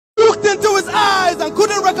into his eyes and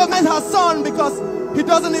couldn't recognize her son because he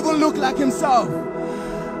doesn't even look like himself.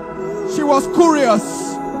 She was curious.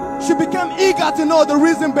 She became eager to know the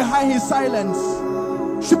reason behind his silence.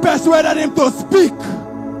 She persuaded him to speak.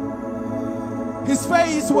 His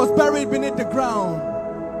face was buried beneath the ground.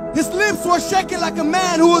 His lips were shaking like a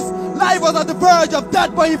man whose life was at the verge of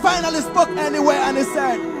death, but he finally spoke anyway and he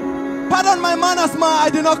said, "Pardon my manners, ma, I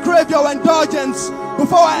did not crave your indulgence.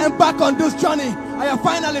 Before I embark on this journey, I have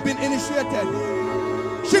finally been initiated."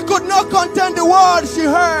 She could not contain the words she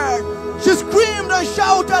heard. She screamed and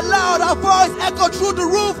shouted loud. Her voice echoed through the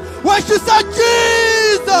roof when she said,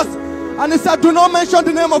 "Jesus!" And he said, "Do not mention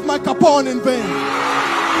the name of my Capone in vain."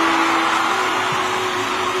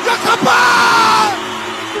 Your Capone!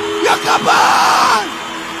 Your Capone!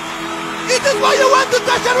 It is what you went to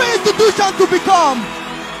tertiary institution to become.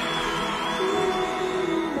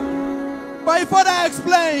 But before I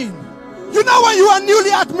explain, you know when you are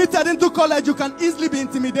newly admitted into college, you can easily be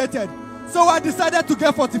intimidated. So I decided to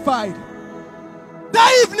get fortified.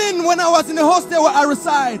 That evening when I was in the hostel where I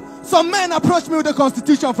reside, some men approached me with a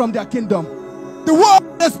constitution from their kingdom. The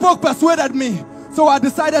word they spoke persuaded me, so I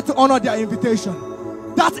decided to honor their invitation.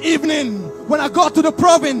 That evening, when I got to the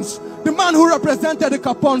province, the man who represented the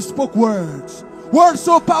Capone spoke words. Words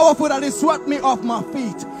so powerful that it swept me off my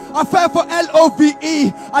feet. I fell for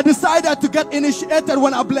LOVE. I decided to get initiated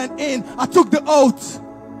when I blend in. I took the oath.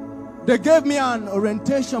 They gave me an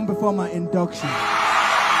orientation before my induction.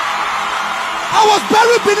 I was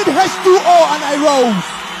buried beneath H2O and I rose.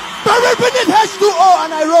 Buried beneath H2O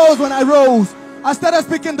and I rose. When I rose, I started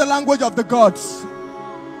speaking the language of the gods.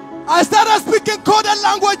 I started speaking coded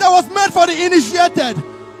language that was meant for the initiated.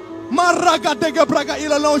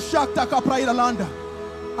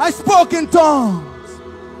 I spoke in tongues.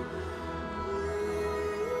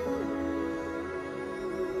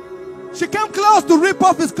 She came close to rip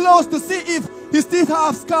off his clothes to see if he still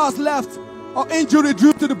have scars left or injury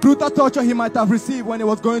due to the brutal torture he might have received when he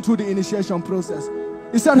was going through the initiation process.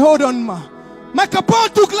 He said, "Hold on, ma. My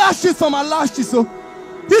Capone took lashes from my lashes, so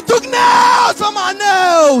he took nails from my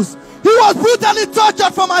nails. He was brutally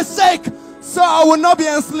tortured for my sake, so I will not be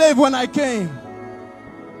enslaved when I came."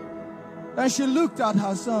 Then she looked at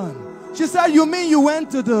her son. She said, "You mean you went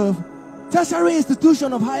to the tertiary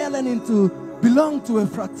institution of higher learning to belong to a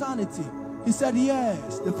fraternity?" He said,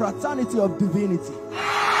 "Yes, the fraternity of divinity.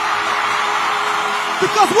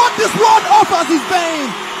 Because what this world offers is vain,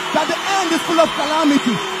 that the end is full of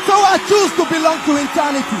calamity. So I choose to belong to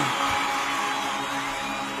eternity."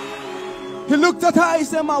 He looked at her, he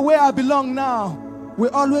said, "Ma, where I belong now, we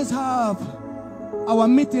always have our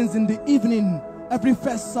meetings in the evening every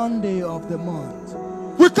first Sunday of the month.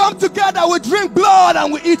 We come together, we drink blood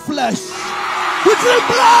and we eat flesh. We drink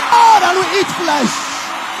blood and we eat flesh."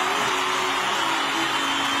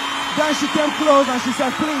 Then she came close and she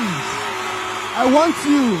said, "Please, I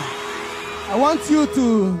want you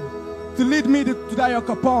to lead me to that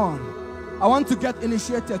Capone. I want to get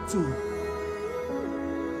initiated too."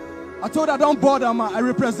 I told her, "Don't bother, ma. I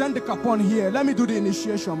represent the Capone here. Let me do the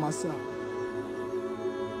initiation myself."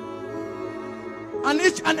 And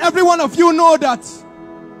each and every one of you know that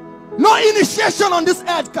no initiation on this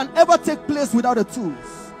earth can ever take place without the tools.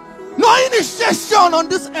 No initiation on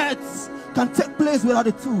this earth can take place without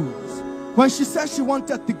the tools. When she said she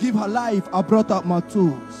wanted to give her life, I brought out my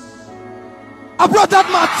tools. I brought out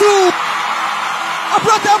my tools. I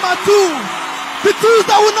brought out my tools. The tools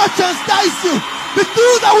that will not chastise you. The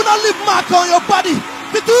tools that will not leave mark on your body.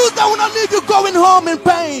 The tools that will not leave you going home in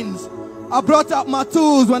pains. I brought out my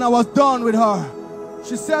tools when I was done with her.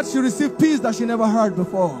 She said she received peace that she never heard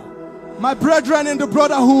before. My brethren in the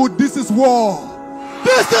brotherhood, this is war.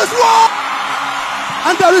 This is war!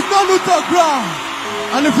 And there is no neutral ground.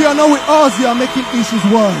 And if you are not with us, you are making issues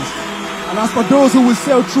worse. And as for those who will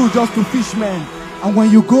sail through just to fish men, and when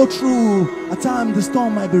you go through a time the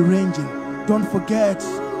storm might be raging, don't forget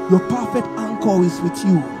your perfect anchor is with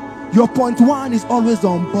you. Your point one is always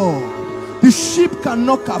on board. The ship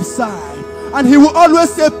cannot capsize, and he will always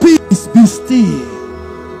say, "Peace, be still.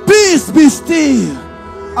 Peace, be still."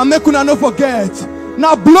 And make una no forget,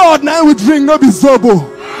 now blood now we drink, no be zobo.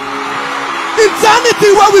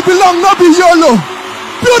 Eternity where we belong, no be YOLO.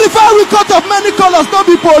 Beautify we cut of many colors, no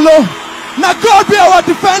be polo. Now God be our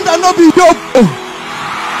defender, no be yobo.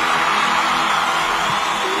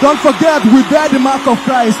 Don't forget, we bear the mark of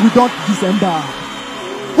Christ, we don't disembark.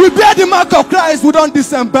 We bear the mark of Christ, we don't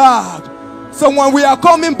disembark. So when we are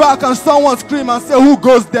coming back and someone scream and say, "Who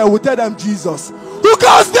goes there?" we tell them, "Jesus." Who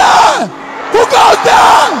goes there? Who goes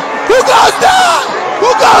there? Who goes there?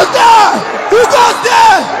 Who goes there? Who goes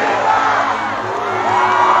there?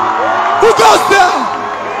 Who goes there?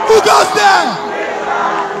 Who goes Jesus there.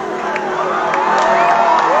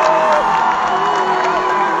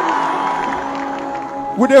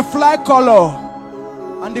 With a fly color,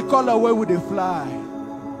 and the color where would they fly?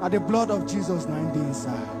 And the blood of Jesus 9 days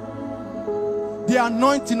inside. The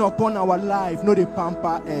anointing upon our life, no the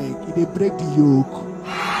pamper egg, they break the yoke.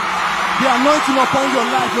 The anointing upon your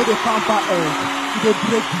life, no the pamper egg, they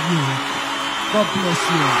break the yoke. God bless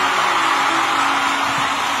you.